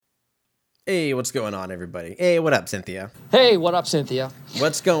Hey, what's going on, everybody? Hey, what up, Cynthia? Hey, what up, Cynthia?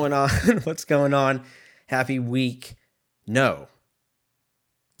 What's going on? What's going on? Happy week. No.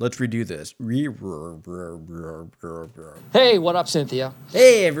 Let's redo this. Hey, what up, Cynthia?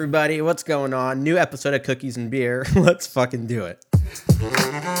 Hey, everybody. What's going on? New episode of Cookies and Beer. Let's fucking do it.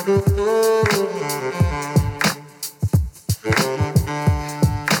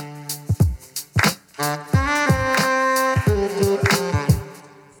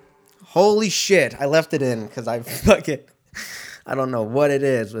 Holy shit. I left it in because I don't know what it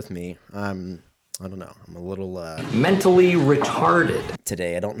is with me. I don't know. I'm a little mentally retarded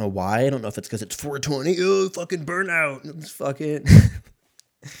today. I don't know why. I don't know if it's because it's 420. Oh, fucking burnout. It's fucking.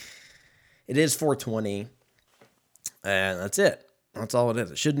 It is 420. And that's it. That's all it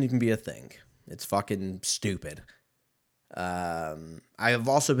is. It shouldn't even be a thing. It's fucking stupid. I have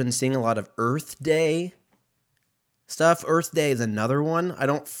also been seeing a lot of Earth Day stuff. Earth Day is another one I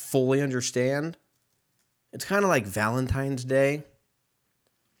don't fully understand. It's kind of like Valentine's Day.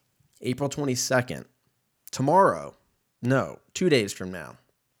 April 22nd. Tomorrow. No, 2 days from now.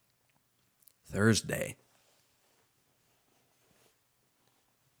 Thursday.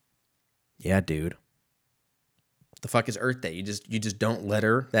 Yeah, dude. The fuck is Earth Day? You just don't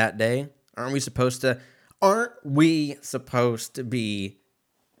litter that day? Aren't we supposed to be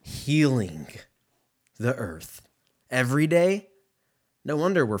healing the earth every day? No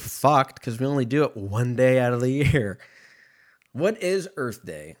wonder we're fucked because we only do it one day out of the year. What is Earth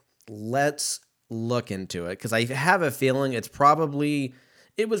Day? Let's look into it because I have a feeling it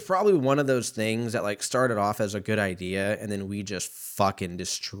was probably one of those things that like started off as a good idea and then we just fucking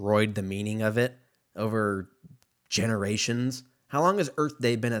destroyed the meaning of it over generations. How long has Earth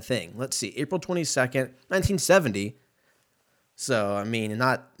Day been a thing? Let's see. April 22nd, 1970. So, I mean,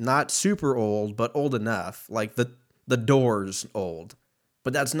 not super old, but old enough. Like the Doors old.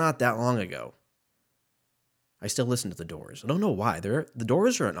 But that's not that long ago. I still listen to the Doors. I don't know why. The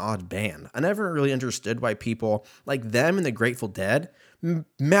Doors are an odd band. I never really understood why people like them and the Grateful Dead.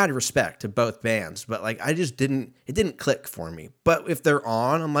 Mad respect to both bands, but like it didn't click for me. But if they're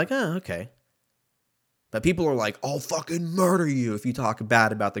on, I'm like, oh, okay. But people are like, I'll fucking murder you if you talk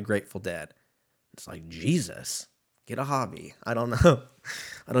bad about the Grateful Dead. It's like, Jesus, get a hobby. I don't know.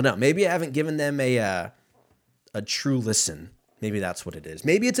 Maybe I haven't given them a true listen. Maybe that's what it is.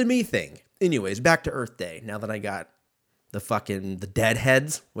 Maybe it's a me thing. Anyways, back to Earth Day. Now that I got the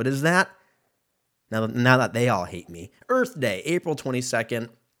deadheads. What is that? Now that they all hate me. Earth Day, April 22nd,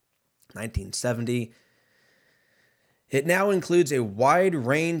 1970. It now includes a wide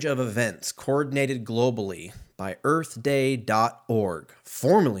range of events coordinated globally by earthday.org,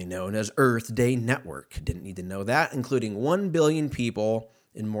 formerly known as Earth Day Network. Didn't need to know that, including 1 billion people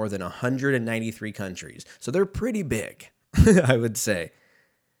in more than 193 countries. So they're pretty big, I would say.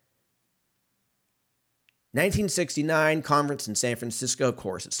 1969, conference in San Francisco. Of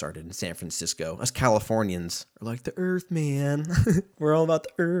course, it started in San Francisco. Us Californians are like, the Earth, man. We're all about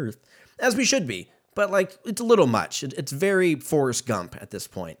the Earth. As we should be. But, like, it's a little much. It's very Forrest Gump at this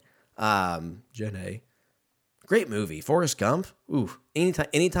point. Gen A. Great movie. Forrest Gump. Ooh,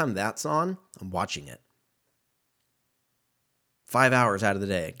 anytime that's on, I'm watching it. 5 hours out of the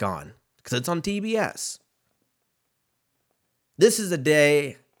day, gone. Because it's on TBS. This is a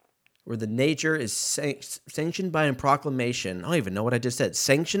day where the nature is sanctioned by a proclamation. I don't even know what I just said.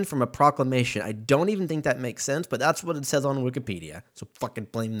 Sanctioned from a proclamation. I don't even think that makes sense, but that's what it says on Wikipedia. So fucking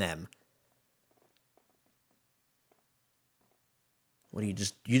blame them. What do you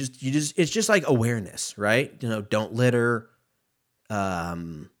just, it's just like awareness, right? You know, don't litter. It's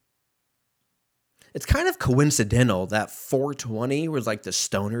kind of coincidental that 420 was like the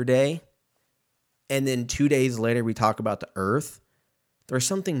stoner day. And then 2 days later, we talk about the earth. There's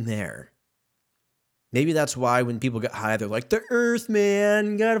something there. Maybe that's why when people get high, they're like, the earth,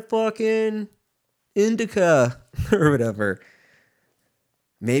 man, got a fucking indica or whatever.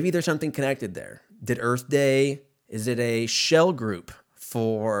 Maybe there's something connected there. Did Earth Day, is it a shell group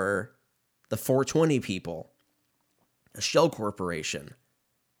for the 420 people? A shell corporation?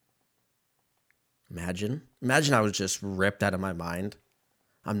 Imagine I was just ripped out of my mind.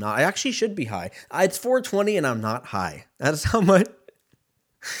 I'm not. I actually should be high. It's 420 and I'm not high. That's how much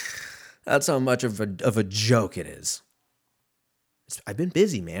of a joke it is. I've been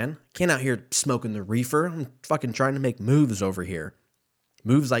busy, man. Can't out here smoking the reefer. I'm fucking trying to make moves over here.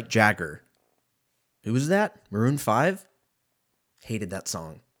 Moves like Jagger. Who was that? Maroon 5? Hated that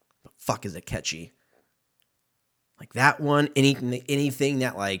song. But fuck is it catchy. Like that one, anything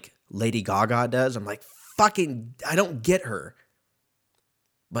that like Lady Gaga does, I'm like, fucking, I don't get her.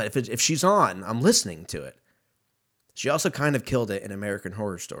 But if she's on, I'm listening to it. She also kind of killed it in American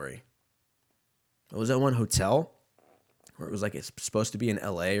Horror Story. What was that one? Hotel? Where it was like it's supposed to be in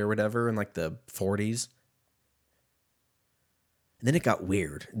LA or whatever in like the 40s. And then it got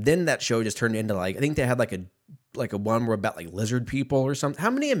weird. Then that show just turned into like, I think they had like a one where about like lizard people or something. How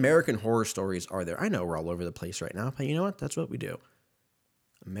many American Horror Stories are there? I know we're all over the place right now, but you know what? That's what we do.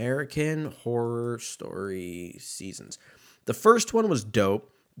 American Horror Story seasons. The first one was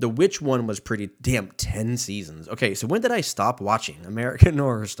dope. The witch one was pretty damn 10 seasons. Okay, so when did I stop watching American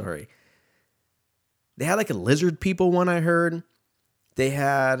Horror Story? They had like a lizard people one I heard. They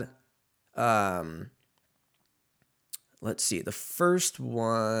had let's see. The first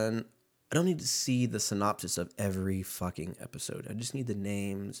one, I don't need to see the synopsis of every fucking episode. I just need the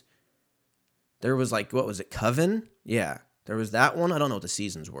names. There was like, what was it? Coven? Yeah. There was that one. I don't know what the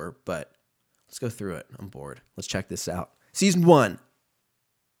seasons were, but let's go through it. I'm bored. Let's check this out. Season 1.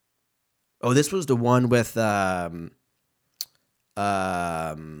 Oh, this was the one with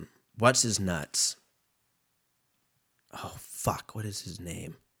what's his nuts? Oh fuck, what is his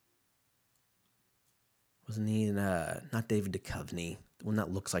name? Wasn't he not David Duchovny? The one that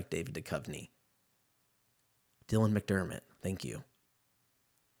looks like David Duchovny. Dylan McDermott. Thank you.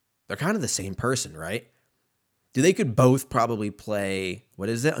 They're kind of the same person, right? They could both probably play, what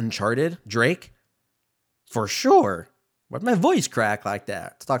is it, Uncharted? Drake? For sure. Why'd my voice crack like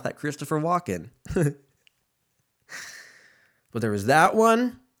that? To talk like Christopher Walken. But there was that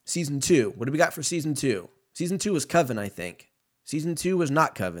one. Season 2. What do we got for season 2? Season 2 was Coven, I think. Season 2 was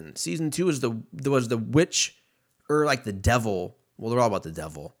not Coven. Season 2 was the witch, or like the devil. Well, they're all about the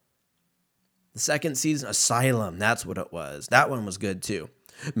devil. The second season, Asylum. That's what it was. That one was good too.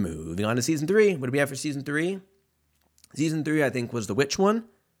 Moving on to season 3. What do we have for season 3? Season 3, I think, was the witch one,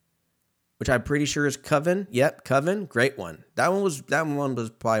 which I'm pretty sure is Coven. Yep, Coven. Great one. That one was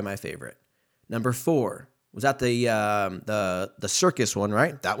probably my favorite. Number 4 was that the circus one,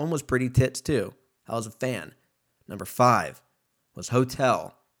 right? That one was pretty tits too. I was a fan. Number 5 was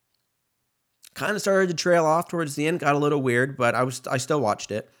Hotel. Kind of started to trail off towards the end, got a little weird, but I still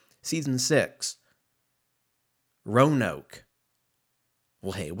watched it. Season 6, Roanoke.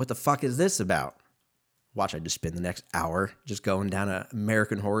 Well, hey, what the fuck is this about? Watch, I just spend the next hour just going down an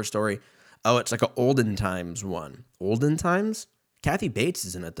American Horror Story. Oh, it's like an Olden Times one. Olden Times? Kathy Bates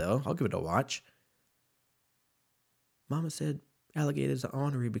is in it, though. I'll give it a watch. Mama said alligators are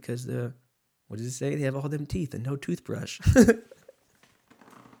ornery because what does it say? They have all them teeth and no toothbrush.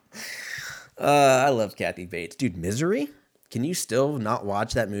 I love Kathy Bates. Dude, Misery? Can you still not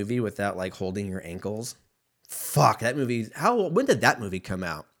watch that movie without, like, holding your ankles? Fuck, that movie... When did that movie come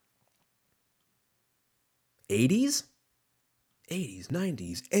out? 80s? 80s,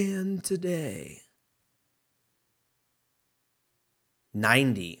 90s, and today.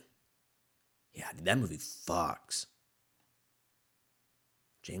 90. Yeah, dude, that movie fucks.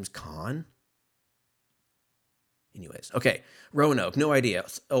 James Caan? Anyways, okay. Roanoke, no idea.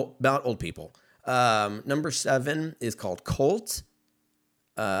 About old people. Number 7 is called Cult.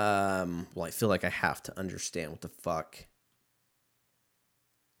 Well, I feel like I have to understand what the fuck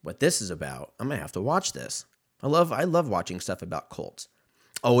what this is about. I'm gonna have to watch this. I love watching stuff about cults.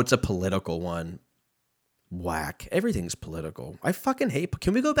 Oh, it's a political one. Whack. Everything's political. I fucking hate.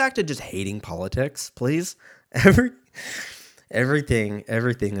 Can we go back to just hating politics, please? Everything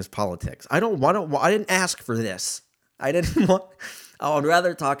is politics. I didn't ask for this. I would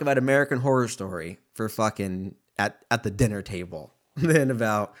rather talk about American Horror Story for fucking at the dinner table than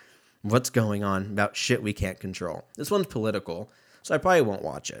about what's going on, about shit we can't control. This one's political, so I probably won't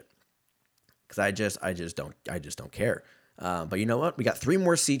watch it because I just don't care. But you know what? We got 3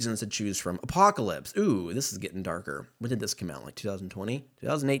 more seasons to choose from. Apocalypse. Ooh, this is getting darker. When did this come out? Like 2020?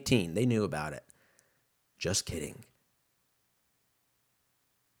 2018. They knew about it. Just kidding.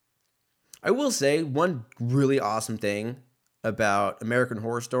 I will say one really awesome thing about American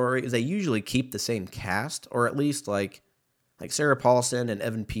Horror Story is they usually keep the same cast, or at least like Sarah Paulson and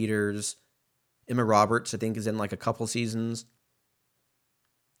Evan Peters. Emma Roberts, I think, is in like a couple seasons.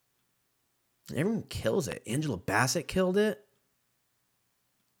 And everyone kills it. Angela Bassett killed it.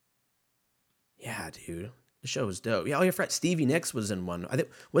 Yeah, dude. The show was dope. Yeah, oh, yeah, right. Stevie Nicks was in one.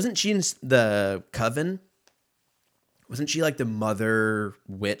 Wasn't she in the Coven? Wasn't she like the mother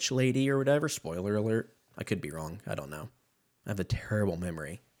witch lady or whatever? Spoiler alert. I could be wrong. I don't know. I have a terrible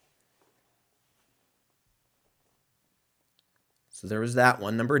memory. So there was that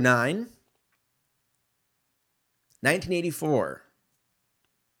one. Number 9. 1984.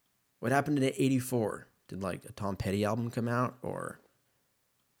 What happened in 84? Did like a Tom Petty album come out? Or...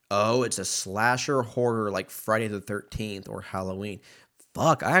 Oh, it's a slasher horror like Friday the 13th or Halloween.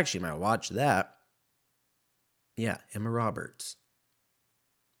 Fuck, I actually might watch that. Yeah, Emma Roberts.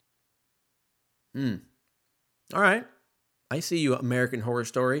 All right. I see you, American Horror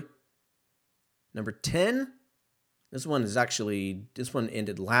Story. Number 10. This one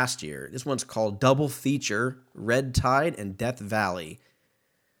ended last year. This one's called Double Feature, Red Tide and Death Valley.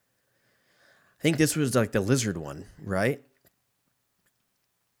 I think this was like the lizard one, right?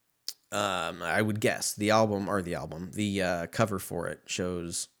 I would guess the cover for it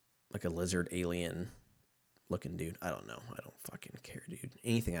shows like a lizard alien looking dude. I don't know. I don't fucking care, dude.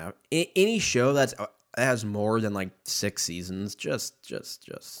 Anything out. Any show that has more than like 6 seasons, just.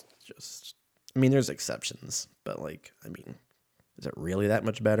 I mean, there's exceptions, but like, I mean, is it really that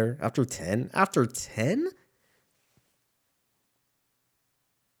much better after 10? After 10?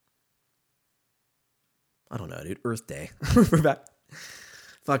 I don't know, dude. Earth Day. We're back.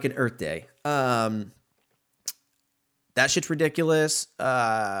 Fucking Earth Day. That shit's ridiculous.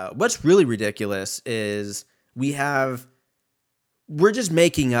 What's really ridiculous is we're just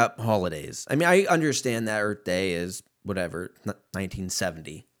making up holidays. I mean, I understand that Earth Day is whatever,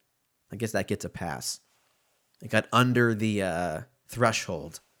 1970. I guess that gets a pass. It got under the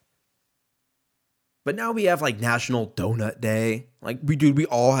threshold. But now we have like National Donut Day. Like do we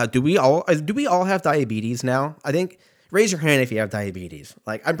all have diabetes now? I think raise your hand if you have diabetes.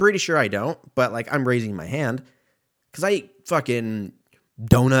 Like I'm pretty sure I don't, but like I'm raising my hand cuz I eat fucking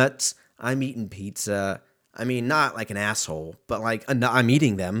donuts. I'm eating pizza. I mean, not like an asshole, but like I'm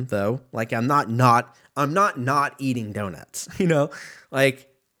eating them though. Like I'm not eating donuts, you know? Like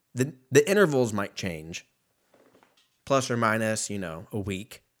the intervals might change. Plus or minus, a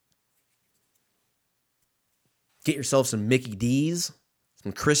week. Get yourself some Mickey D's,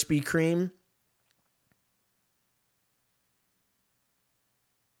 some Krispy Kreme.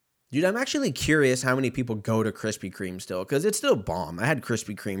 Dude, I'm actually curious how many people go to Krispy Kreme still, because it's still bomb. I had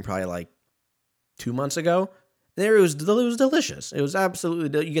Krispy Kreme probably like 2 months ago. It was delicious. It was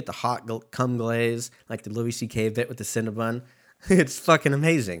absolutely, you get the hot cum glaze, like the Louis C.K. bit with the Cinnabon. It's fucking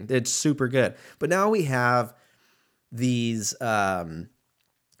amazing. It's super good. But now we have these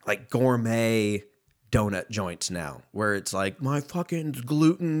like gourmet donut joints now, where it's like my fucking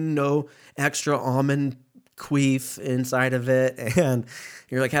gluten, no extra almond queef inside of it, and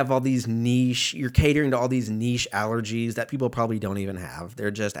you're like have all these you're catering to all these niche allergies that people probably don't even have. They're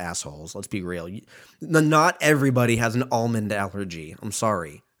just assholes. Let's be real. Not everybody has an almond allergy. I'm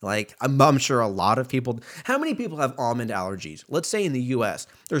sorry. Like, I'm sure a lot of people. How many people have almond allergies? Let's say in the U.S.,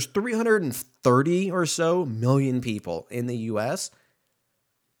 there's 330 or so million people in the U.S.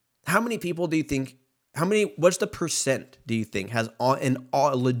 How many people do you think? What's the percent do you think has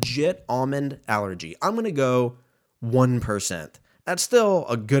a legit almond allergy? I'm going to go 1%. That's still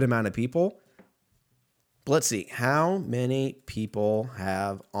a good amount of people. But let's see. How many people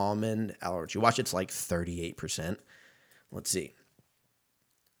have almond allergy? Watch, it's like 38%. Let's see.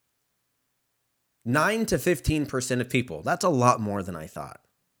 9 to 15% of people. That's a lot more than I thought.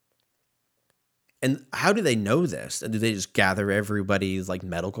 And how do they know this? Do they just gather everybody's like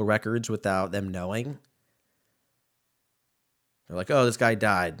medical records without them knowing? They're like, oh, this guy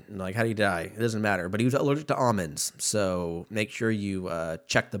died. And like, how did he die? It doesn't matter. But he was allergic to almonds. So make sure you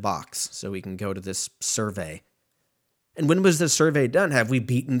check the box so we can go to this survey. And when was this survey done? Have we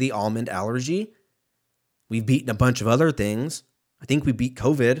beaten the almond allergy? We've beaten a bunch of other things. I think we beat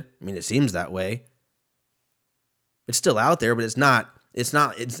COVID. I mean, it seems that way. It's still out there, but it's not.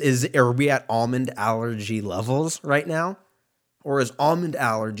 Are we at almond allergy levels right now? Or is almond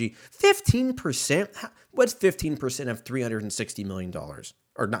allergy 15%? What's 15% of $360 million?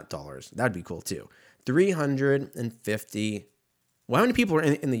 Or not dollars. That'd be cool too. 350. Well, how many people are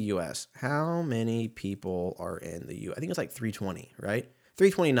in the U.S.? How many people are in the U.S.? I think it's like 320, right?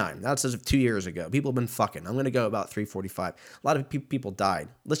 329. That's as of 2 years ago. People have been fucking. I'm going to go about 345. A lot of people died.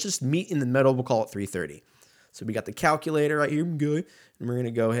 Let's just meet in the middle. We'll call it 330. So we got the calculator right here. Good. And we're going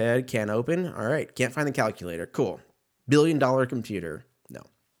to go ahead. Can't open. All right. Can't find the calculator. Cool. $1 billion computer. No.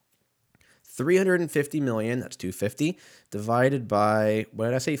 350 million. That's 250. Divided by, what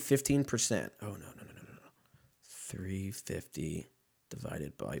did I say? 15%. Oh, no. 350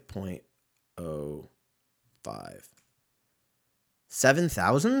 divided by 0.05.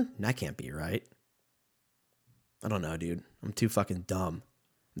 7,000? That can't be right. I don't know, dude. I'm too fucking dumb.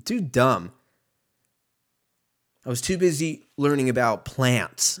 I'm too dumb. I was too busy learning about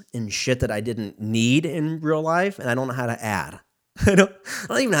plants and shit that I didn't need in real life, and I don't know how to add. I don't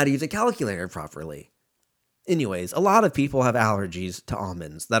even know how to use a calculator properly. Anyways, a lot of people have allergies to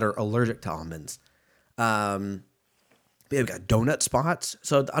almonds, that are allergic to almonds. They've got donut spots,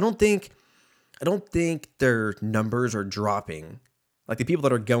 so I don't think their numbers are dropping. Like the people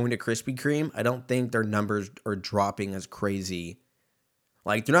that are going to Krispy Kreme, I don't think their numbers are dropping as crazy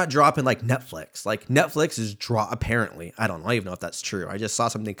Like, they're not dropping like Netflix. Like, Netflix is apparently. I don't know. I don't even know if that's true. I just saw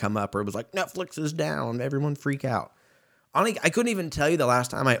something come up where it was like, Netflix is down. Everyone freak out. I couldn't even tell you the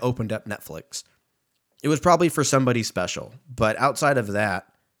last time I opened up Netflix. It was probably for somebody special. But outside of that,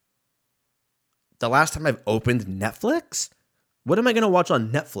 the last time I've opened Netflix, what am I going to watch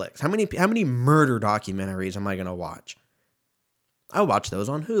on Netflix? How many murder documentaries am I going to watch? I watch those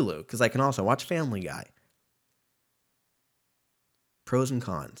on Hulu because I can also watch Family Guy. Pros and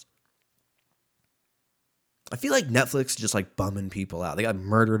cons. I feel like Netflix is just like bumming people out. They got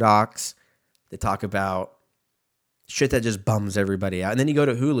murder docs. They talk about shit that just bums everybody out. And then you go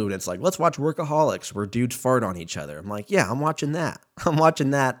to Hulu and it's like, let's watch Workaholics where dudes fart on each other. I'm like, yeah, I'm watching that. I'm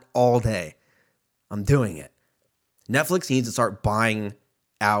watching that all day. I'm doing it. Netflix needs to start buying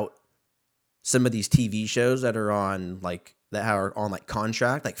out some of these TV shows that are on like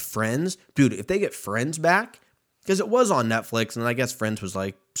contract, like Friends. Dude, if they get Friends back, because it was on Netflix, and I guess Friends was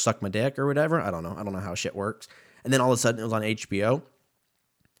like, suck my dick or whatever. I don't know how shit works. And then all of a sudden it was on HBO.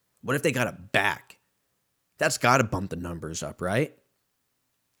 What if they got it back? That's got to bump the numbers up, right?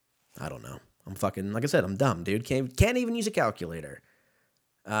 I don't know. I'm fucking, like I said, I'm dumb, dude. Can't even use a calculator.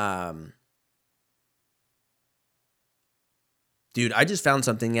 Dude, I just found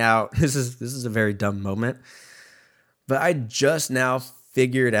something out. This is a very dumb moment. But I just now not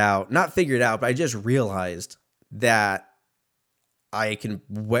figured out, but I just realized that I could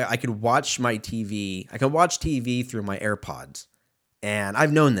watch my TV. I can watch TV through my AirPods. And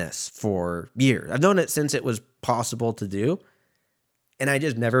I've known this for years. I've known it since it was possible to do. And I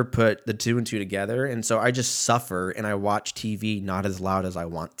just never put the two and two together. And so I just suffer and I watch TV not as loud as I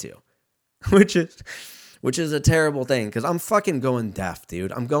want to. Which is a terrible thing because I'm fucking going deaf,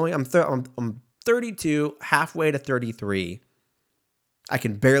 dude. I'm 32, halfway to 33. I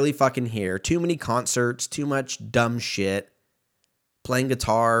can barely fucking hear. Too many concerts, too much dumb shit. Playing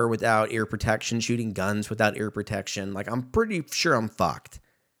guitar without ear protection, shooting guns without ear protection. Like, I'm pretty sure I'm fucked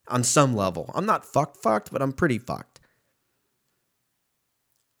on some level. I'm not fucked, but I'm pretty fucked.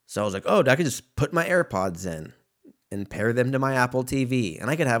 So I was like, oh, I could just put my AirPods in and pair them to my Apple TV.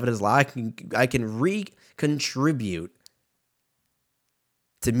 And I could have it as loud. I can recontribute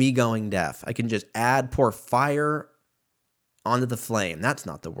to me going deaf. I can just pour fire onto the flame. That's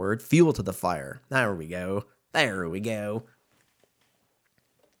not the word. Fuel to the fire. There we go.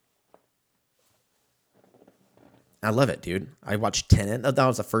 I love it, dude. I watched Tenet. That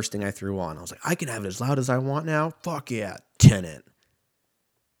was the first thing I threw on. I was like, I can have it as loud as I want now. Fuck yeah, Tenet.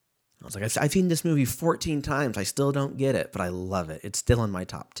 I was like, I've seen this movie 14 times. I still don't get it, but I love it. It's still in my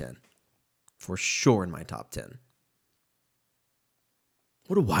top 10. For sure in my top 10.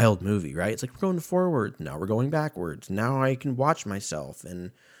 What a wild movie, right? It's like, we're going forward. Now we're going backwards. Now I can watch myself.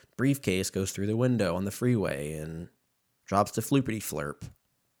 And briefcase goes through the window on the freeway and drops to floopity flurp.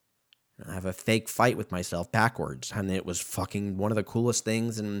 I have a fake fight with myself backwards, and it was fucking one of the coolest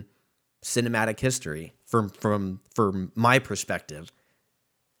things in cinematic history from my perspective.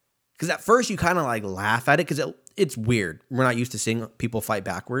 Because at first you kind of like laugh at it because it's weird. We're not used to seeing people fight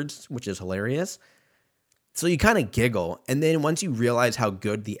backwards, which is hilarious. So you kind of giggle, and then once you realize how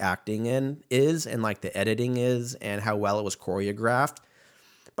good the acting is, and like the editing is, and how well it was choreographed,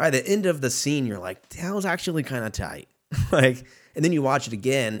 by the end of the scene you're like, that was actually kind of tight. Like. And then you watch it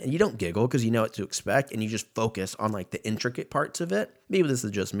again, and you don't giggle because you know what to expect, and you just focus on like the intricate parts of it. Maybe this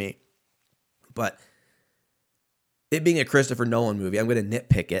is just me. But it being a Christopher Nolan movie, I'm going to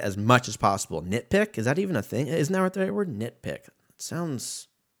nitpick it as much as possible. Nitpick? Is that even a thing? Isn't that the right word? Nitpick. It sounds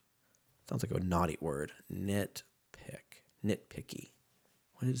like a naughty word. Nitpick. Nitpicky.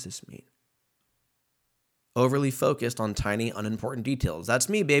 What does this mean? Overly focused on tiny, unimportant details. That's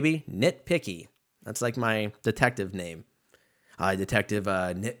me, baby. Nitpicky. That's like my detective name. Detective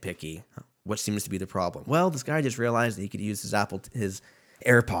Nitpicky. What seems to be the problem? Well, this guy just realized that he could use his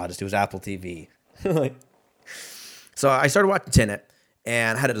AirPods to his Apple TV. So I started watching Tenet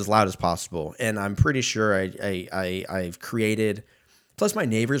and had it as loud as possible. And I'm pretty sure I've created. Plus, my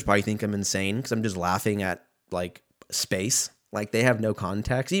neighbors probably think I'm insane because I'm just laughing at like space. Like they have no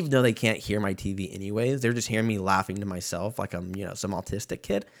context, even though they can't hear my TV anyways. They're just hearing me laughing to myself like I'm some autistic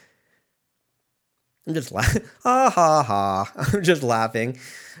kid. I'm just laughing. Ha ha ha. I'm just laughing.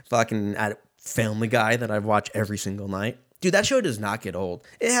 Fucking at Family Guy that I've watched every single night. Dude, that show does not get old.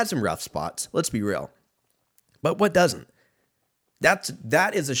 It had some rough spots. Let's be real. But what doesn't?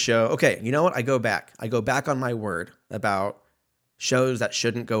 That is a show. Okay, you know what? I go back on my word about shows that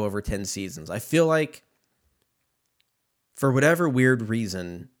shouldn't go over 10 seasons. I feel like for whatever weird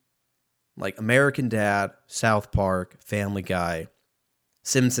reason, like American Dad, South Park, Family Guy,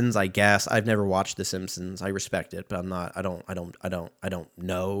 Simpsons, I guess. I've never watched The Simpsons. I respect it, but I don't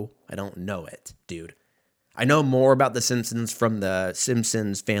know it, dude. I know more about The Simpsons from the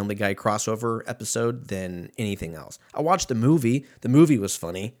Simpsons Family Guy crossover episode than anything else. I watched the movie. The movie was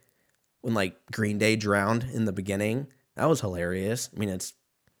funny when like Green Day drowned in the beginning. That was hilarious. I mean, that's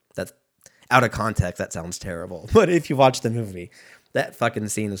out of context. That sounds terrible. But if you watch the movie, that fucking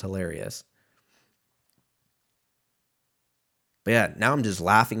scene is hilarious. But yeah, now I'm just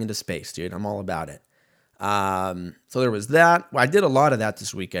laughing into space, dude. I'm all about it. So there was that. Well, I did a lot of that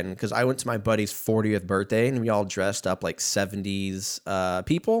this weekend because I went to my buddy's 40th birthday and we all dressed up like 70s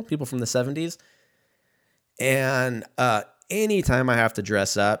people from the 70s. And anytime I have to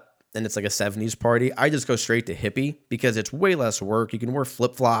dress up and it's like a 70s party, I just go straight to hippie because it's way less work. You can wear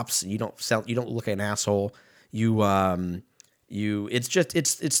flip-flops. You don't look like an asshole. It's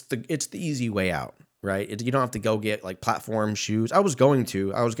the easy way out, right? You don't have to go get like platform shoes. I was going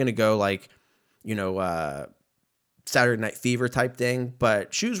to go like, Saturday Night Fever type thing,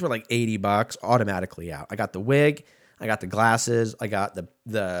 but shoes were like $80 automatically out. I got the wig, I got the glasses, I got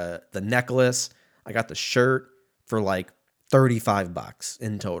the necklace, I got the shirt for like $35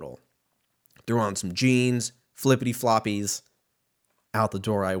 in total. Threw on some jeans, flippity floppies, out the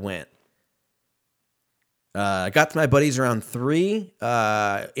door I went. I got to my buddies around 3.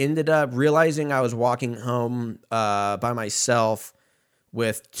 Ended up realizing I was walking home by myself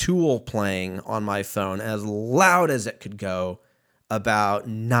with Tool playing on my phone as loud as it could go about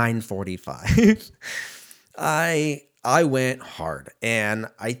 9:45. I went hard, and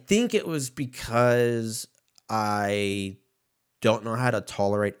I think it was because I don't know how to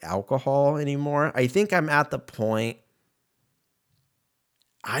tolerate alcohol anymore. I think I'm at the point,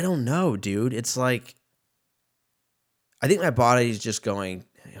 I don't know, dude. It's like, I think my body's just going,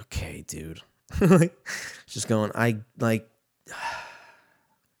 okay, dude. Just going,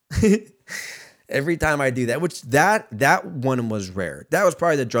 every time I do that, which that one was rare. That was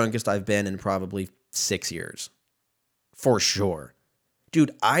probably the drunkest I've been in probably 6 years. For sure.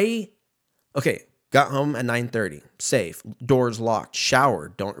 Dude, got home at 9:30. Safe. Doors locked.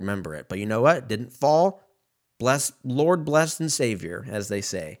 Showered. Don't remember it. But you know what? Didn't fall. Lord blessed and Savior, as they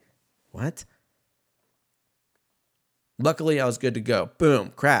say. What? Luckily, I was good to go.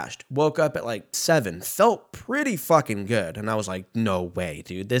 Boom, crashed. Woke up at like 7. Felt pretty fucking good. And I was like, no way,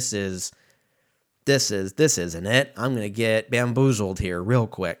 dude. This isn't it. I'm going to get bamboozled here real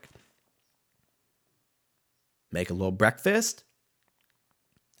quick. Make a little breakfast.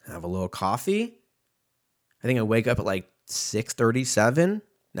 Have a little coffee. I think I wake up at like 6:37.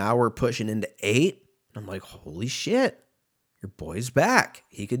 Now we're pushing into 8. I'm like, holy shit. Your boy's back.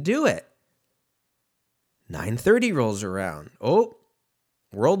 He could do it. 9:30 rolls around. Oh,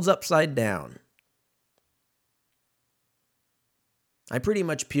 world's upside down. I pretty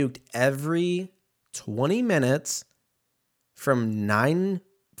much puked every 20 minutes from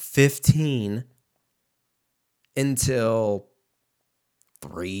 9:15 until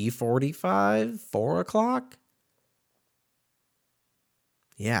 3:45, 4 o'clock.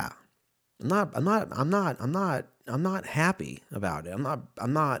 Yeah. I'm not happy about it.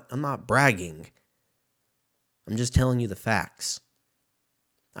 I'm not bragging. I'm just telling you the facts.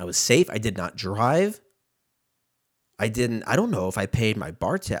 I was safe. I did not drive. I don't know if I paid my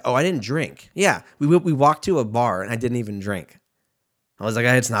bar tab. Oh, I didn't drink. Yeah, we walked to a bar and I didn't even drink. I was like,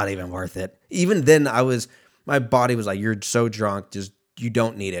 it's not even worth it. Even then, my body was like, you're so drunk, just, you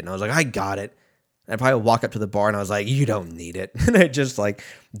don't need it. And I was like, I got it. And I probably walk up to the bar and I was like, you don't need it. And I just like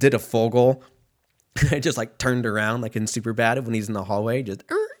did a Fogel. I just like turned around like in Superbad when he's in the hallway, just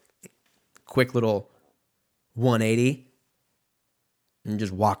quick little 180 and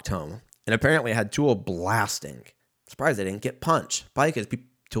just walked home. And apparently I had Tool blasting. Surprised I didn't get punched. Probably because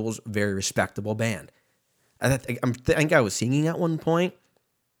Tool's a very respectable band. I think I was singing at one point.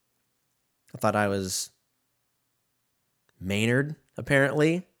 I thought I was Maynard,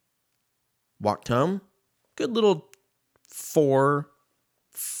 apparently. Walked home. Good little 4-5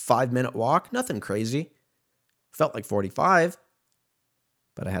 minute walk. Nothing crazy. Felt like 45.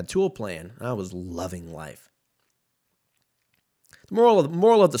 But I had Tool playing. And I was loving life. The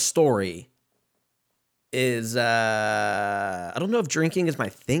moral of the story is I don't know if drinking is my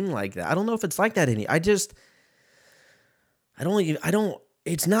thing like that. I don't know if it's like that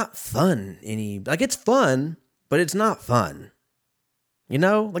it's not fun it's fun, but it's not fun. You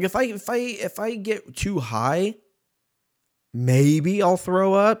know? Like if I get too high, maybe I'll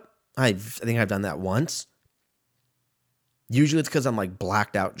throw up. I think I've done that once. Usually it's because I'm like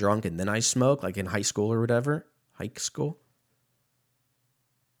blacked out drunk and then I smoke, like in high school or whatever. High school.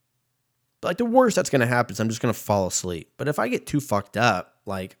 But like the worst that's going to happen is I'm just going to fall asleep. But if I get too fucked up,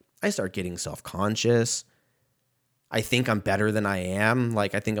 like I start getting self-conscious. I think I'm better than I am.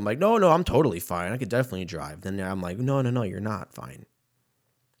 Like I think I'm like, no, I'm totally fine. I could definitely drive. Then I'm like, no, you're not fine.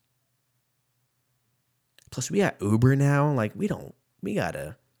 Plus we got Uber now. Like we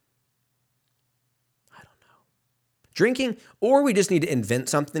gotta, I don't know. Drinking, or we just need to invent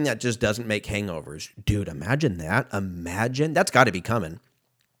something that just doesn't make hangovers. Dude, imagine that. That's got to be coming.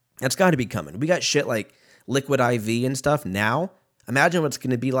 We got shit like Liquid IV and stuff now. Imagine what's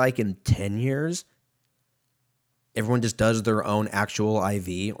going to be like in 10 years. Everyone just does their own actual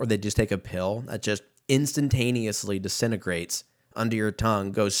IV, or they just take a pill that just instantaneously disintegrates under your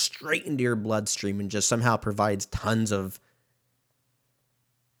tongue, goes straight into your bloodstream, and just somehow provides tons of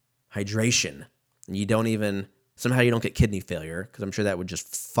hydration. And you don't get kidney failure, because I'm sure that would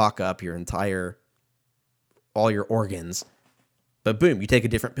just fuck up all your organs. But boom, you take a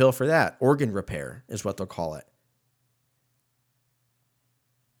different pill for that. Organ repair is what they'll call it.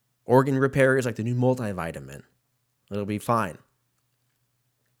 Organ repair is like the new multivitamin. It'll be fine.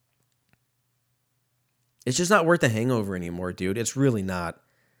 It's just not worth the hangover anymore, dude. It's really not.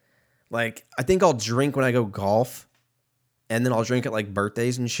 Like, I think I'll drink when I go golf, and then I'll drink at like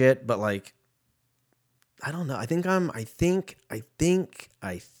birthdays and shit, but like, I don't know. I don't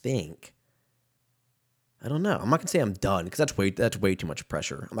know. I'm not gonna say I'm done, because that's way too much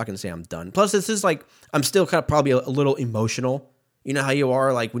pressure. I'm not gonna say I'm done. Plus, this is like, I'm still kind of probably a little emotional. You know how you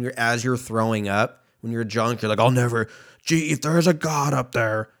are, like as you're throwing up, when you're drunk, you're like, if there's a God up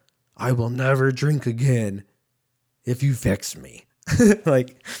there, I will never drink again if you fix me.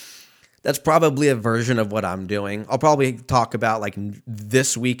 Like, that's probably a version of what I'm doing. I'll probably talk about like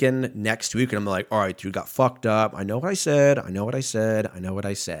this weekend, next week, and I'm like, all right, dude, got fucked up. I know what I said.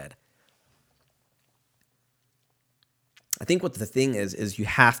 I think what the thing is you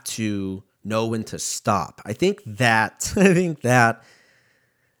have to know when to stop. I think that,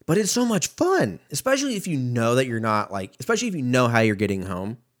 but it's so much fun, especially if you know that you're not like, especially if you know how you're getting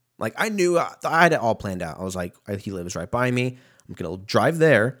home. Like I had it all planned out. I was like, he lives right by me. I'm going to drive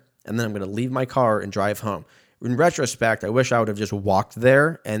there, and then I'm going to leave my car and drive home. In retrospect, I wish I would have just walked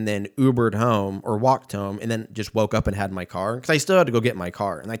there and then Ubered home or walked home and then just woke up and had my car, because I still had to go get my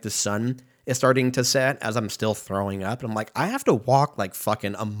car. And like the sun is starting to set as I'm still throwing up. And I'm like, I have to walk like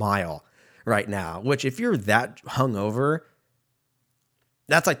fucking a mile right now, which if you're that hungover,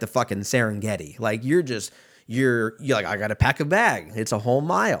 that's like the fucking Serengeti. Like you're like, I got to pack a bag. It's a whole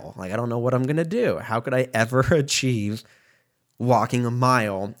mile. Like, I don't know what I'm going to do. How could I ever achieve walking a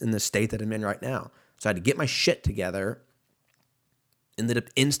mile in the state that I'm in right now? So I had to get my shit together. Ended up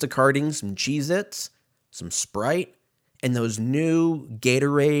Instacarting some Cheez-Its, some Sprite, and those new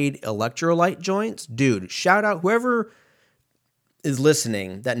Gatorade electrolyte joints. Dude, shout out whoever is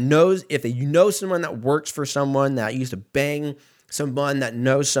listening that knows, if you know someone that works for someone that used to bang someone that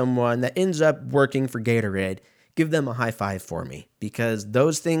knows someone that ends up working for Gatorade, give them a high five for me, because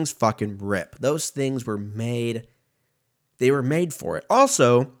those things fucking rip. Those things were made for it.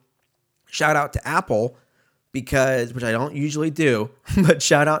 Also, shout out to Apple, which I don't usually do, but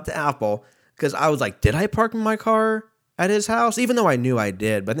shout out to Apple, because I was like, did I park my car at his house? Even though I knew I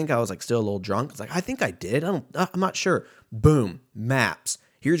did, but I think I was like still a little drunk. I was like, I think I did. I'm not sure. Boom, maps.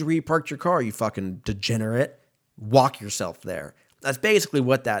 Here's where you parked your car, you fucking degenerate. Walk yourself there. That's basically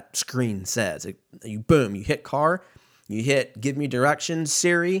what that screen says. You hit car, you hit give me directions,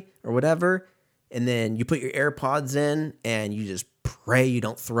 Siri, or whatever, and then you put your AirPods in, and you just pray you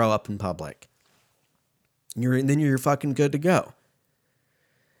don't throw up in public. Then you're fucking good to go.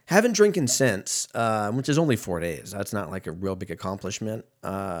 Haven't drinking since, which is only 4 days. That's not like a real big accomplishment.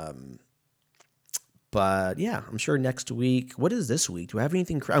 But yeah, I'm sure next week. What is this week? Do I have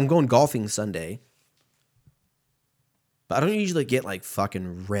anything? I'm going golfing Sunday. But I don't usually get like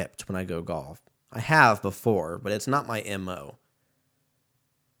fucking ripped when I go golf. I have before, but it's not my MO.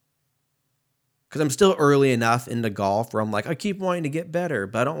 Because I'm still early enough into golf where I'm like, I keep wanting to get better,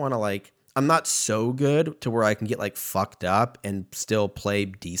 but I don't want to like, I'm not so good to where I can get like fucked up and still play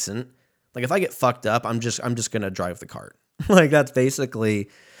decent. Like if I get fucked up, I'm just going to drive the cart. Like that's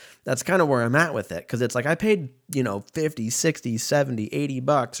kind of where I'm at with it. Because it's like I paid, 50, 60, 70, 80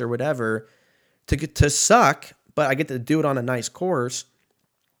 bucks or whatever to suck, but I get to do it on a nice course.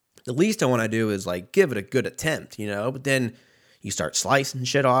 The least I want to do is like give it a good attempt, but then you start slicing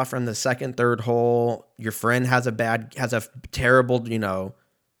shit off from the second, third hole. Your friend has a terrible, a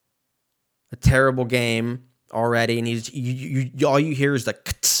terrible game already. And all you hear is the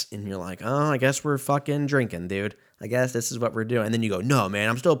kts, and you're like, oh, I guess we're fucking drinking, dude. I guess this is what we're doing. And then you go, no, man,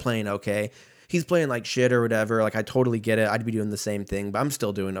 I'm still playing okay. he's playing like shit or whatever. Like, I totally get it. I'd be doing the same thing, but I'm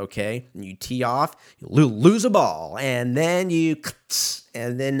still doing okay. And you tee off, you lose a ball, and then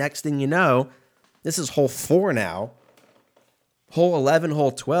next thing you know, this is hole 4 now. Hole 11,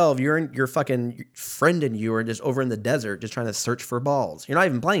 hole 12, your fucking friend and you are just over in the desert just trying to search for balls. You're not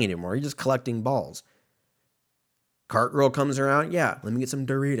even playing anymore. You're just collecting balls. Cart girl comes around. Yeah, let me get some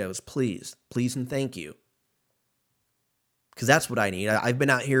Doritos, please. Please and thank you. Because that's what I need. I've been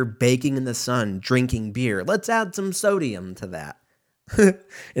out here baking in the sun, drinking beer. Let's add some sodium to that.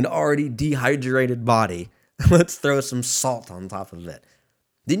 An already dehydrated body. Let's throw some salt on top of it.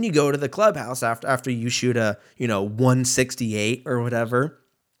 Then you go to the clubhouse after you shoot a, 168 or whatever.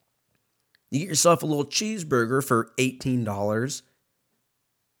 You get yourself a little cheeseburger for $18.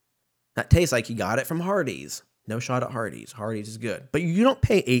 That tastes like you got it from Hardee's. No shot at Hardee's. Hardee's is good. But you don't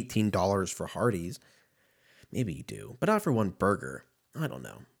pay $18 for Hardee's. Maybe you do, but not for one burger. I don't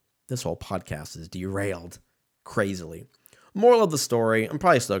know. This whole podcast is derailed crazily. Moral of the story, I'm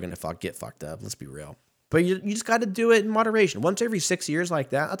probably still going to get fucked up. Let's be real. But you just got to do it in moderation. Once every 6 years like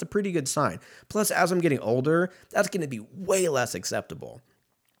that, that's a pretty good sign. Plus, as I'm getting older, that's going to be way less acceptable.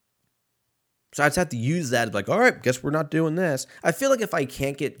 So I just have to use that as like, all right, guess we're not doing this. I feel like if I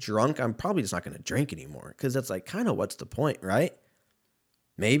can't get drunk, I'm probably just not going to drink anymore. Because that's like, kind of what's the point, right?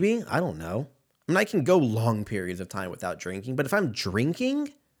 Maybe? I don't know. I mean, I can go long periods of time without drinking. But if I'm drinking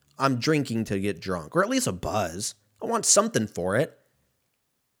to get drunk. Or at least a buzz. I want something for it.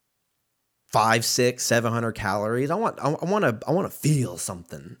 500, 600, 700 calories. I want to feel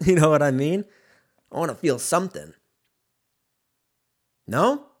something. You know what I mean? I want to feel something.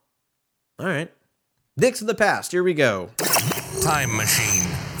 No? All right. Dicks of the past. Here we go. Time machine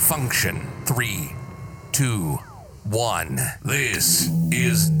function 3, 2, 1. This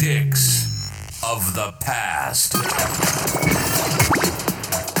is Dicks of the Past.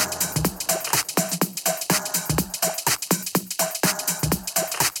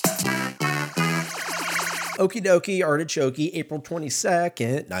 Okie dokie, artichoke, April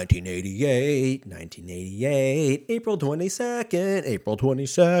 22nd, 1988, April 22nd, April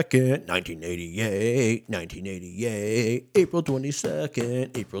 22nd, 1988, April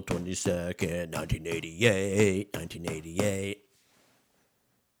 22nd, April 22nd, 1988.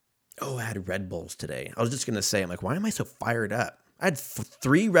 Oh, I had Red Bulls today. I was just going to say, I'm like, why am I so fired up? I had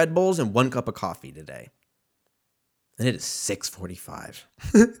 3 Red Bulls and 1 cup of coffee today. And it is 6:45.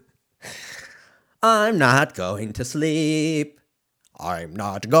 I'm not going to sleep. I'm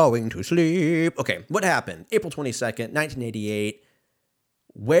not going to sleep. Okay, what happened? April 22nd, 1988.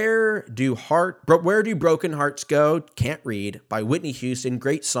 Where do broken hearts go? Can't read. By Whitney Houston.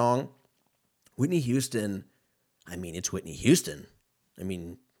 Great song. Whitney Houston. I mean, it's Whitney Houston. I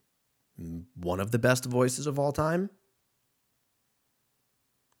mean, one of the best voices of all time.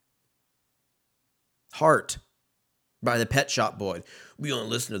 Heart. By the Pet Shop Boys. We only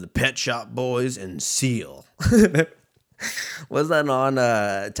listen to the Pet Shop Boys and Seal. Was that on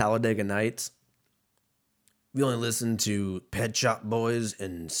Talladega Nights? We only listen to Pet Shop Boys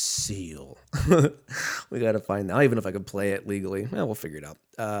and Seal. We got to find that. I don't even know if I could play it legally. Well, we'll figure it out.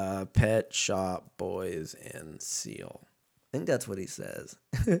 Pet Shop Boys and Seal. I think that's what he says.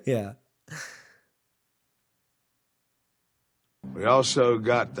 Yeah. We also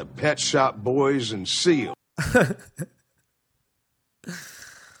got the Pet Shop Boys and Seal.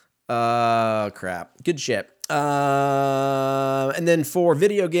 Crap. Good shit. And then for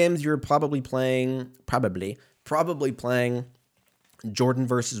video games, you're probably playing Jordan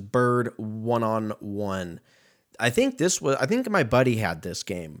versus Bird 1-on-1. I think my buddy had this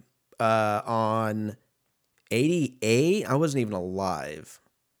game on 88. I wasn't even alive.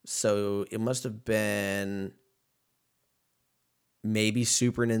 So it must have been maybe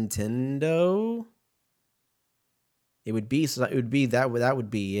Super Nintendo. It would be that would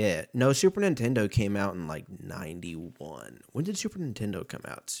be it. No, Super Nintendo came out in like 91. When did Super Nintendo come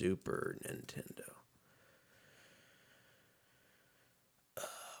out? Super Nintendo.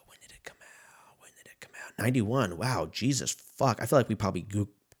 When did it come out? 91. Wow, Jesus fuck. I feel like we probably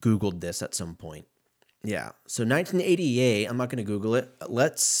Googled this at some point. Yeah. So 1988, I'm not going to Google it.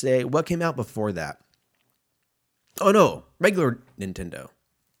 Let's say, what came out before that? Oh no, regular Nintendo.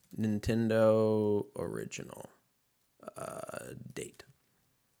 Nintendo original. Date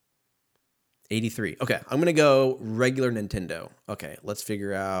 83. Okay, I'm gonna go regular Nintendo. Okay, let's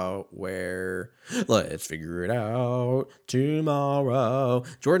figure it out tomorrow.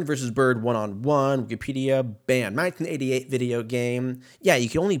 Jordan versus Bird 1-on-1. Wikipedia. Bam. 1988 video game. Yeah, you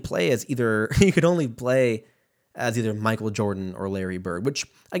could only play as either Michael Jordan or Larry Bird, which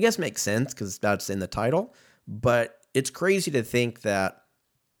I guess makes sense because that's in the title. But it's crazy to think that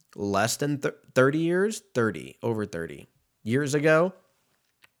less than 30 years, over 30 years ago,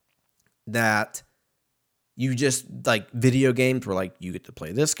 that you just, like, video games were like, you get to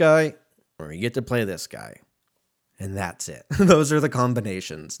play this guy or you get to play this guy. And that's it. Those are the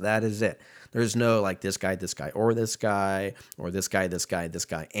combinations. That is it. There's no, like, this guy, or this guy, or this guy,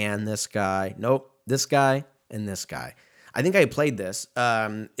 and this guy. Nope. This guy and this guy. I think I played this.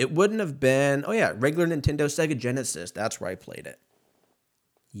 It wouldn't have been, regular Nintendo Sega Genesis. That's where I played it.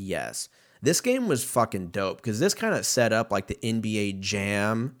 Yes. This game was fucking dope because this kind of set up, like, the NBA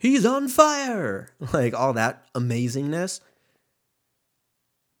Jam. He's on fire. Like, all that amazingness.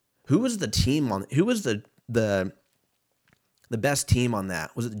 Who was the team on, who was the best team on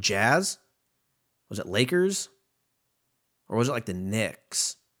that? Was it the Jazz? Was it Lakers? Or was it like the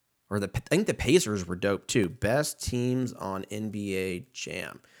Knicks? Or I think the Pacers were dope too. Best teams on NBA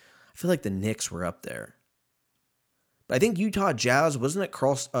Jam. I feel like the Knicks were up there. But I think Utah Jazz, wasn't it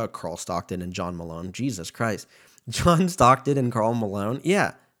Carl Stockton and John Malone? Jesus Christ. John Stockton and Karl Malone?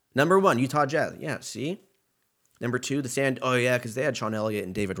 Yeah. Number 1, Utah Jazz. Yeah, see? Number 2, because they had Sean Elliott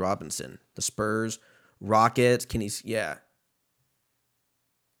and David Robinson. The Spurs, Rockets, yeah.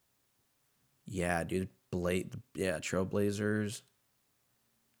 Yeah, dude. Trailblazers.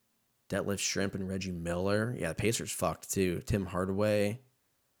 Detlef Schrempf and Reggie Miller. Yeah, the Pacers fucked too. Tim Hardaway.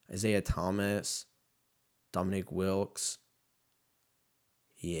 Isaiah Thomas. Dominique Wilkes.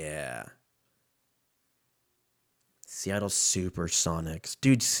 Yeah. Seattle Supersonics.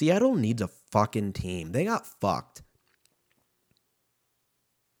 Dude, Seattle needs a fucking team. They got fucked.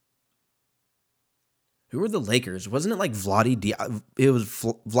 Who were the Lakers? Wasn't it like Vlade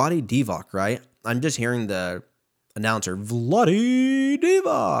Divac, right? I'm just hearing the announcer, Vlade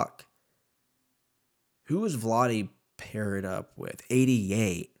Divac. Who was Vlade paired up with?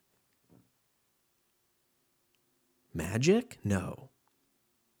 88. Magic? No.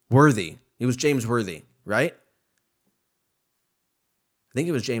 Worthy. It was James Worthy, right? I think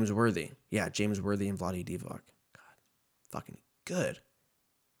it was James Worthy. Yeah, James Worthy and Vlade Divac. God, fucking good.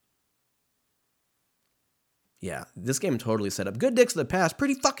 Yeah, this game totally set up. Good dicks of the past.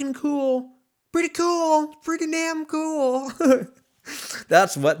 Pretty fucking cool. Pretty cool. Pretty damn cool.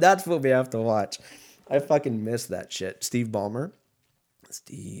 That's what we have to watch. I fucking miss that shit. Steve Ballmer.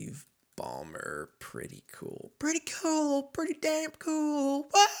 Pretty cool. Pretty cool. Pretty damn cool.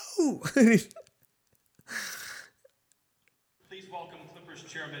 Whoa! Please welcome Clippers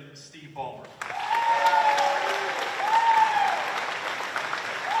chairman Steve Ballmer.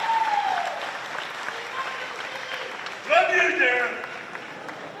 Love you, Darren.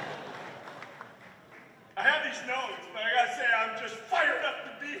 I have these notes, but I gotta say I'm just fired up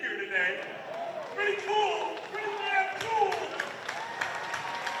to be here today. Pretty cool. Pretty damn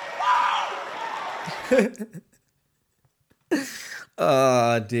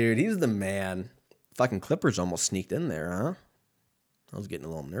cool. Dude, he's the man. Fucking Clippers almost sneaked in there, huh? I was getting a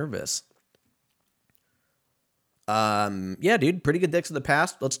little nervous. Yeah, dude, pretty good dicks of the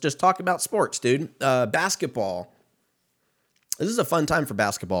past. Let's just talk about sports, dude. Basketball. This is a fun time for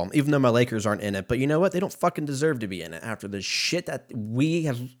basketball, even though my Lakers aren't in it. But you know what? They don't fucking deserve to be in it after the shit that we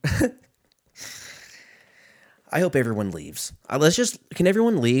have. I hope everyone leaves. Can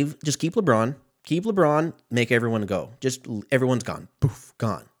everyone leave? Just keep LeBron. Keep LeBron. Make everyone go. Just everyone's gone. Poof,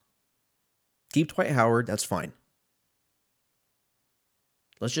 gone. Keep Dwight Howard. That's fine.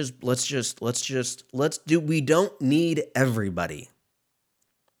 We don't need everybody.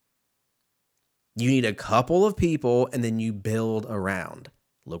 You need a couple of people and then you build around.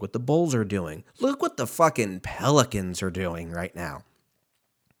 Look what the Bulls are doing. Look what the fucking Pelicans are doing right now.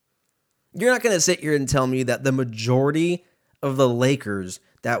 You're not going to sit here and tell me that the majority of the Lakers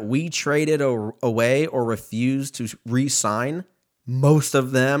that we traded away or refused to re-sign, most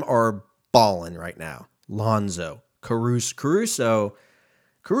of them are balling right now. Lonzo, Caruso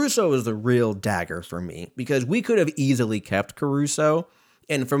is the real dagger for me because we could have easily kept Caruso.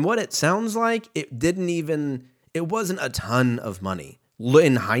 And from what it sounds like, it wasn't a ton of money.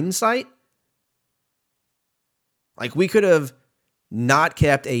 In hindsight, like we could have not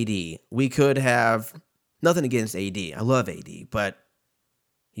kept AD. We could have, nothing against AD. I love AD, but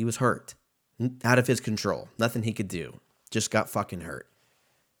he was hurt. Out of his control. Nothing he could do. Just got fucking hurt.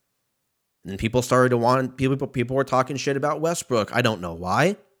 And people started to people were talking shit about Westbrook. I don't know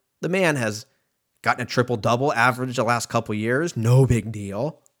why. The man has gotten a triple-double average the last couple years. No big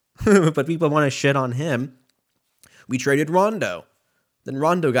deal. But people want to shit on him. We traded Rondo. Then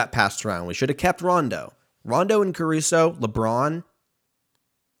Rondo got passed around. We should have kept Rondo. Rondo and Caruso, LeBron.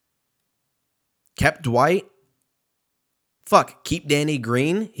 Kept Dwight. Fuck, keep Danny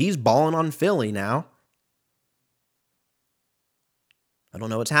Green. He's balling on Philly now. I don't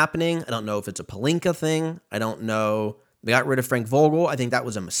know what's happening. I don't know if it's a Pelinka thing. I don't know. They got rid of Frank Vogel. I think that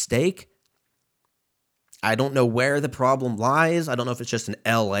was a mistake. I don't know where the problem lies. I don't know if it's just an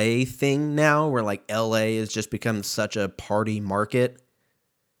LA thing now where like LA has just become such a party market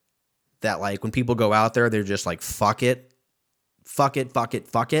that like when people go out there, they're just like, fuck it. Fuck it, fuck it,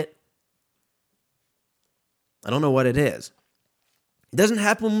 fuck it. I don't know what it is. It doesn't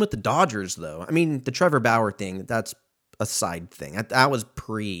happen with the Dodgers though. I mean, the Trevor Bauer thing, that's a side thing. That was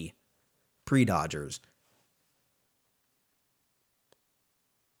pre-Dodgers.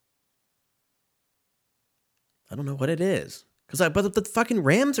 I don't know what it is. But the fucking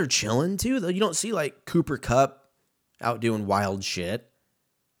Rams are chilling too. Though you don't see like Cooper Kupp out doing wild shit.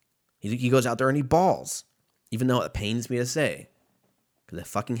 He goes out there and he balls. Even though it pains me to say. Because I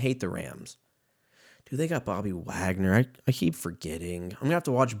fucking hate the Rams. Dude, they got Bobby Wagner. I keep forgetting. I'm going to have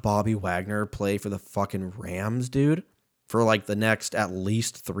to watch Bobby Wagner play for the fucking Rams, dude. For like the next at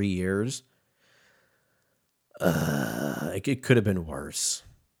least 3 years. It could have been worse.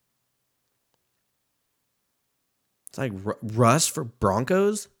 It's like Russ for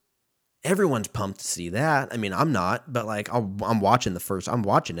Broncos. Everyone's pumped to see that. I mean, I'm not, but like I'm watching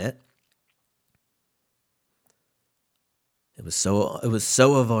it. It was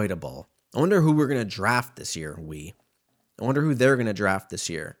so avoidable. I wonder who we're going to draft this year, I wonder who they're going to draft this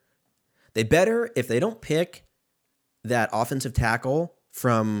year. They better, if they don't pick that offensive tackle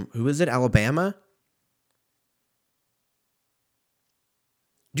from, who is it, Alabama?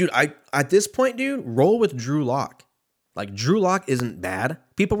 Dude, at this point, dude, roll with Drew Lock. Like, Drew Lock isn't bad.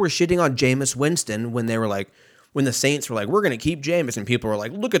 People were shitting on Jameis Winston when the Saints were like, we're going to keep Jameis. And people were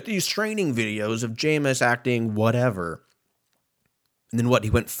like, look at these training videos of Jameis acting whatever. And then what? He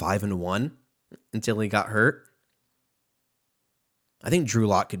went 5-1 until he got hurt. I think Drew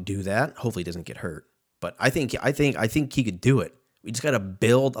Lock could do that. Hopefully he doesn't get hurt. But I think he could do it. We just got to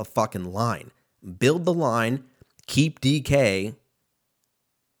build a fucking line. Build the line. Keep DK.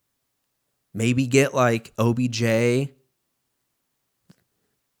 Maybe get like OBJ.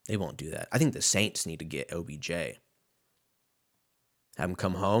 They won't do that. I think the Saints need to get OBJ. Have him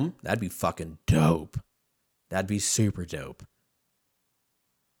come home. That'd be fucking dope. That'd be super dope.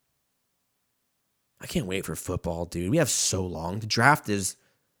 I can't wait for football, dude. We have so long. The draft is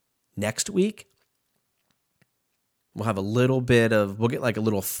next week. We'll have we'll get like a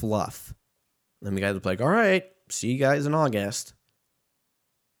little fluff. Then the guys will be like, all right, see you guys in August.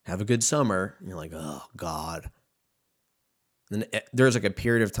 Have a good summer. And you're like, oh, God. Then there's like a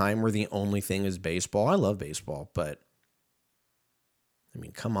period of time where the only thing is baseball. I love baseball, but I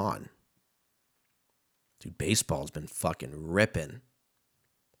mean, come on. Dude, baseball's been fucking ripping.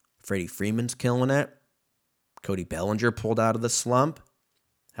 Freddie Freeman's killing it. Cody Bellinger pulled out of the slump.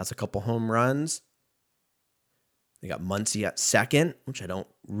 Has a couple home runs. They got Muncy at second, which I don't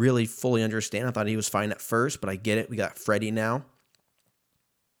really fully understand. I thought he was fine at first, but I get it. We got Freddie now.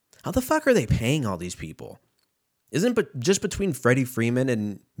 How the fuck are they paying all these people? But just between Freddie Freeman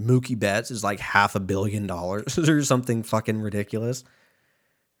and Mookie Betts is like $500 million or something fucking ridiculous.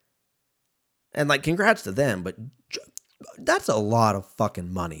 And like, congrats to them, but that's a lot of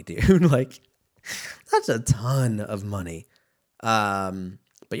fucking money, dude. Like, that's a ton of money. But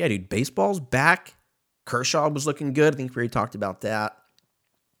yeah, dude, baseball's back. Kershaw was looking good. I think we already talked about that.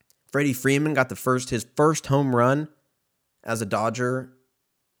 Freddie Freeman got his first home run as a Dodger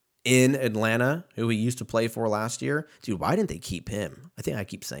in Atlanta, who he used to play for last year. Dude, why didn't they keep him? I think I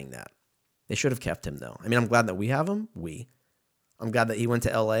keep saying that. They should have kept him, though. I mean, I'm glad that we have him. I'm glad that he went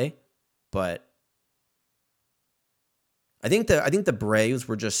to LA, but I think the Braves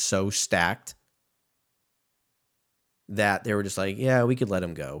were just so stacked that they were just like, yeah, we could let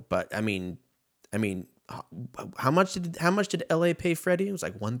him go. But I mean, how much did LA pay Freddie? It was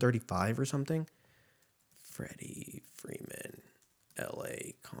like 135 or something. Freddie Freeman,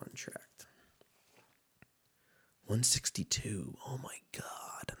 LA contract. 162. Oh my God.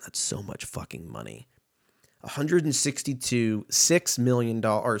 That's so much fucking money. 162, $6 million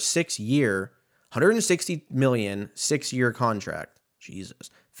or 6 year, 160 million, 6 year contract. Jesus.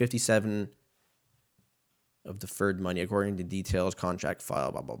 57 of deferred money according to details, contract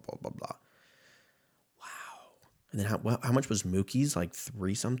file, blah, blah, blah, blah, blah. Wow. And then how much was Mookie's? Like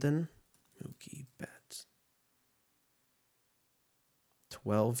 3 something? Mookie Betts.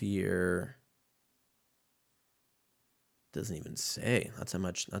 12 year. Doesn't even say. That's how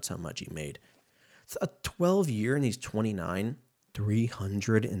much he made. It's a 12 year and he's 29.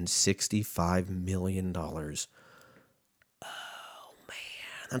 $365 million. Oh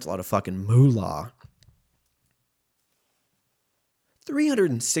man, that's a lot of fucking moolah.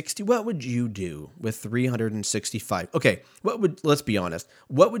 360. What would you do with 365? Okay, let's be honest.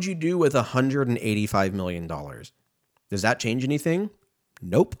 What would you do with $185 million? Does that change anything?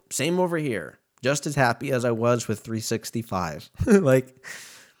 Nope. Same over here. Just as happy as I was with 365. Like,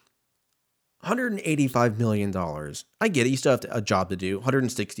 $185 million. I get it. You still have a job to do.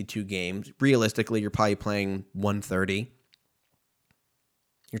 162 games. Realistically, you're probably playing 130.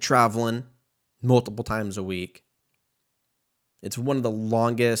 You're traveling multiple times a week. It's one of the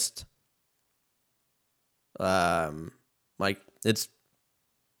longest, it's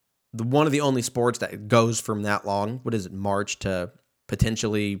one of the only sports that goes from that long. What is it, March to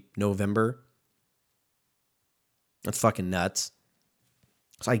potentially November? That's fucking nuts.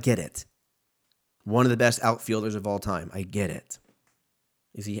 So I get it. One of the best outfielders of all time. I get it.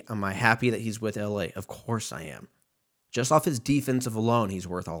 Am I happy that he's with LA? Of course I am. Just off his defensive alone, he's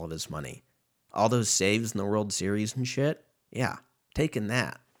worth all of his money. All those saves in the World Series and shit. Yeah, taking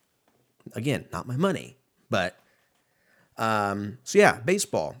that. Again, not my money, but so yeah,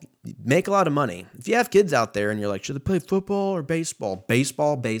 baseball. Make a lot of money. If you have kids out there and you're like, should they play football or baseball?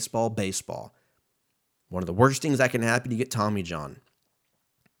 Baseball, baseball, baseball. One of the worst things that can happen, you get Tommy John.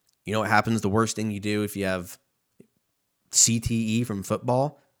 You know what happens? The worst thing you do if you have CTE from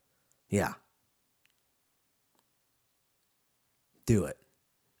football? Yeah. Do it.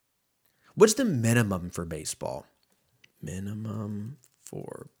 What's the minimum for baseball? Minimum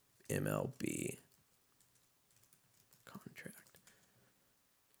for MLB contract.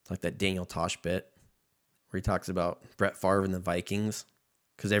 It's like that Daniel Tosh bit where he talks about Brett Favre and the Vikings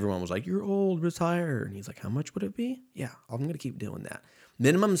because everyone was like, you're old, retire. And he's like, how much would it be? Yeah, I'm going to keep doing that.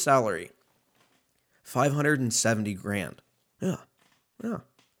 Minimum salary, $570,000. Yeah. Oh,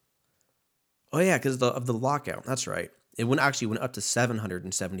 yeah, because of the lockout. That's right. It went up to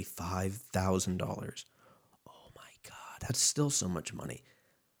 $775,000. That's still so much money.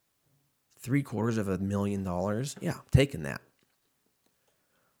 $750,000. Yeah, taking that.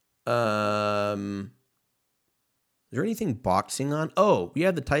 Is there anything boxing on? Oh, we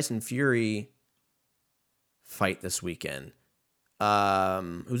had the Tyson Fury fight this weekend.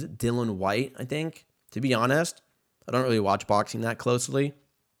 Who's it? Dylan White, I think. To be honest, I don't really watch boxing that closely.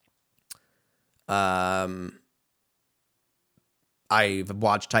 I've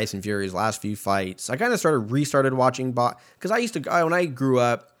watched Tyson Fury's last few fights. I kind of restarted watching because I used to, when I grew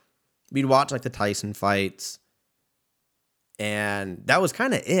up, we'd watch like the Tyson fights, and that was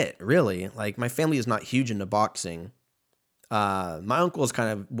kind of it, really. Like, my family is not huge into boxing. My uncle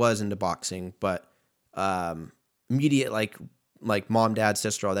was into boxing, but immediate like mom, dad,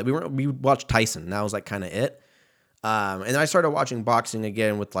 sister, all that we watched Tyson. And that was like kind of it. And then I started watching boxing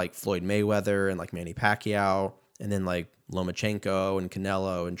again with like Floyd Mayweather and like Manny Pacquiao, and then like Lomachenko and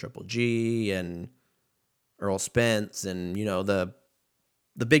Canelo and Triple G and Earl Spence and, you know, the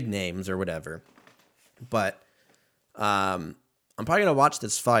big names or whatever. But I'm probably going to watch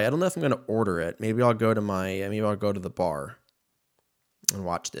this fight. I don't know if I'm going to order it. Maybe I'll go to the bar and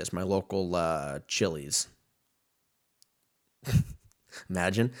watch this. My local Chili's.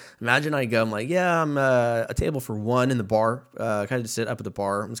 Imagine I go, I'm like, yeah, I'm a table for one in the bar. Kind of just sit up at the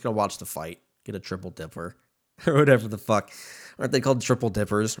bar. I'm just going to watch the fight. Get a triple dipper. Or whatever the fuck. Aren't they called triple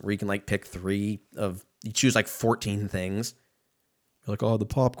dippers? Where you can like pick you choose like 14 things. You're like, oh, the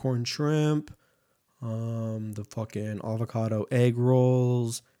popcorn shrimp, the fucking avocado egg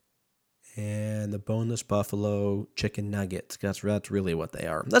rolls, and the boneless buffalo chicken nuggets. That's really what they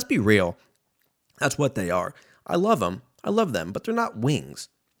are. Let's be real. That's what they are. I love them. But they're not wings.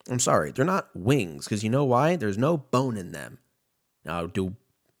 I'm sorry. They're not wings. Because you know why? There's no bone in them. Now, do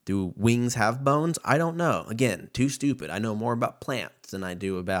wings have bones? I don't know. Again, too stupid. I know more about plants than I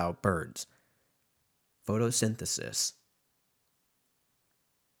do about birds. Photosynthesis.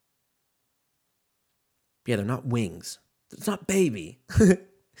 Yeah, they're not wings. It's not baby.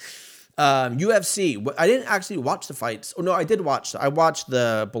 UFC. I didn't actually watch the fights. Oh, no, I did watch. I watched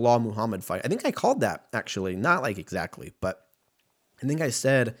the Bilal Muhammad fight. I think I called that, actually. Not like exactly, but I think I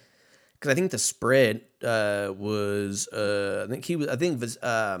said... Because I think the spread was, Vicente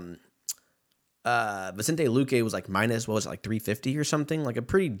Luque was like minus, what was it, like 350 or something? Like a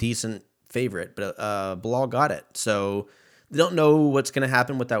pretty decent favorite, but Bilal got it. So they don't know what's going to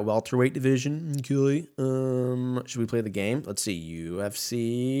happen with that welterweight division. Okay. Should we play the game? Let's see.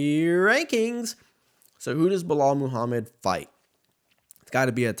 UFC rankings. So who does Bilal Muhammad fight? It's got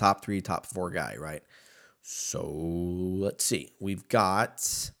to be a top 3, top 4 guy, right? So let's see. We've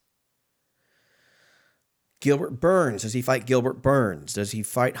got... Gilbert Burns. Does he fight Gilbert Burns? Does he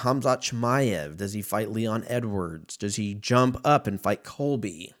fight Khamzat Chimaev? Does he fight Leon Edwards? Does he jump up and fight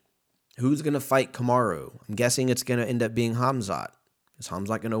Colby? Who's going to fight Kamaru? I'm guessing it's going to end up being Khamzat. Is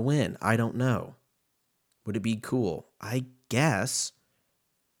Hamzat going to win? I don't know. Would it be cool? I guess.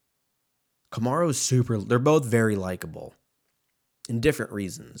 Kamaru's super. They're both very likable in different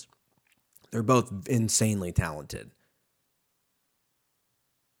reasons. They're both insanely talented.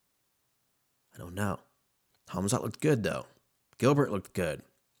 I don't know. Hamzat looked good, though. Gilbert looked good.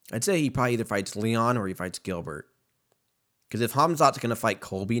 I'd say he probably either fights Leon or he fights Gilbert. Because if Hamzat's going to fight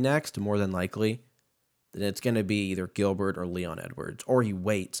Colby next, more than likely, then it's going to be either Gilbert or Leon Edwards. Or he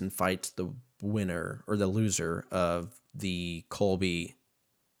waits and fights the winner or the loser of the Colby.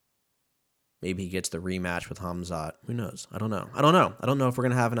 Maybe he gets the rematch with Hamzat. Who knows? I don't know. I don't know if we're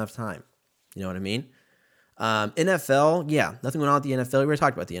going to have enough time. You know what I mean? NFL, yeah. Nothing went on with the NFL. We already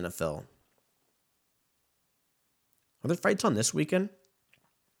talked about the NFL. Are there fights on this weekend?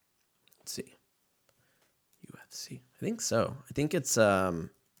 Let's see. UFC. I think so. I think it's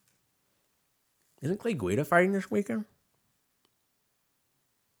isn't Clay Guida fighting this weekend?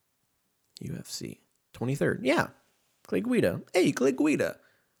 UFC 23rd. Yeah. Clay Guida. Hey, Clay Guida.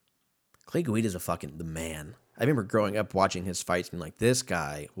 Clay Guida's the man. I remember growing up watching his fights and being like, this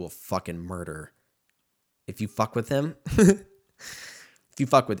guy will fucking murder. If you fuck with him, if you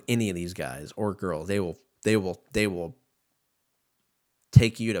fuck with any of these guys or girls, they will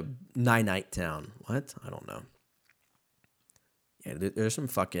take you to Night Town. What? I don't know. Yeah, there's some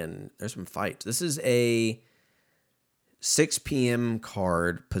fights. This is a 6 p.m.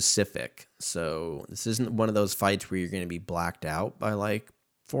 card Pacific. So this isn't one of those fights where you're going to be blacked out by like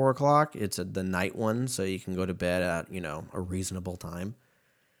 4 o'clock. It's the night one, so you can go to bed at, a reasonable time.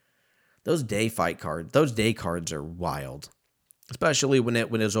 Those day cards are wild. Especially when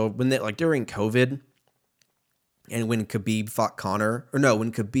during COVID and when Khabib fought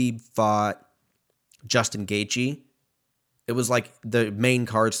when Khabib fought Justin Gaethje, it was like the main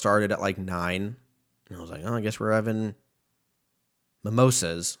card started at like 9. And I was like, oh, I guess we're having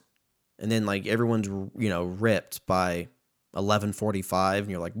mimosas. And then like everyone's, ripped by 11:45. And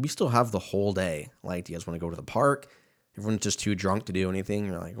you're like, we still have the whole day. Like, do you guys want to go to the park? Everyone's just too drunk to do anything.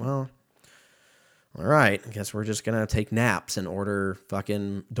 You're like, well, all right. I guess we're just going to take naps and order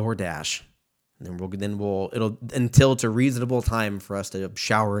fucking DoorDash. And then it'll until it's a reasonable time for us to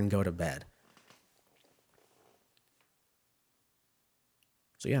shower and go to bed.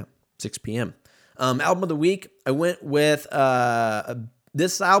 So yeah, 6 p.m. Album of the week. I went with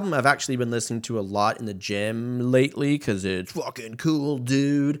this album I've actually been listening to a lot in the gym lately because it's fucking cool,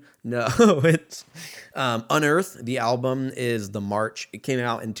 dude. No, it's Unearth. The album is The March. It came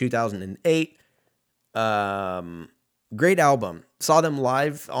out in 2008. Great album. Saw them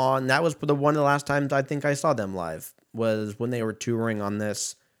live that was one of the last times I think I saw them live was when they were touring on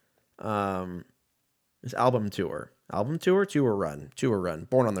this album tour. Album tour? Tour run.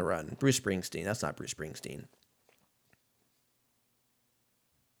 Born on the Run. Bruce Springsteen. That's not Bruce Springsteen.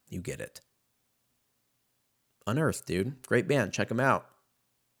 You get it. Unearth, dude. Great band. Check them out.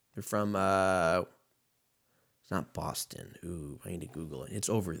 They're from, it's not Boston. Ooh, I need to Google it. It's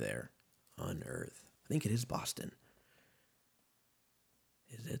over there. Unearth. I think it is Boston.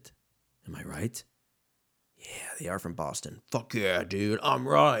 Is it? Am I right? Yeah, they are from Boston. Fuck yeah, dude. I'm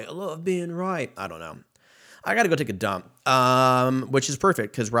right. I love being right. I don't know. I got to go take a dump, which is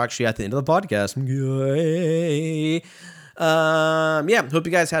perfect because we're actually at the end of the podcast. Yay. Yeah, hope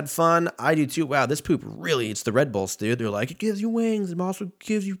you guys had fun. I do too. Wow, this poop really, it's the Red Bulls, dude. They're like, it gives you wings. It also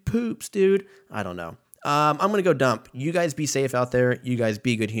gives you poops, dude. I don't know. I'm going to go dump. You guys be safe out there. You guys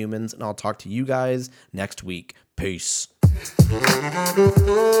be good humans, and I'll talk to you guys next week. Peace.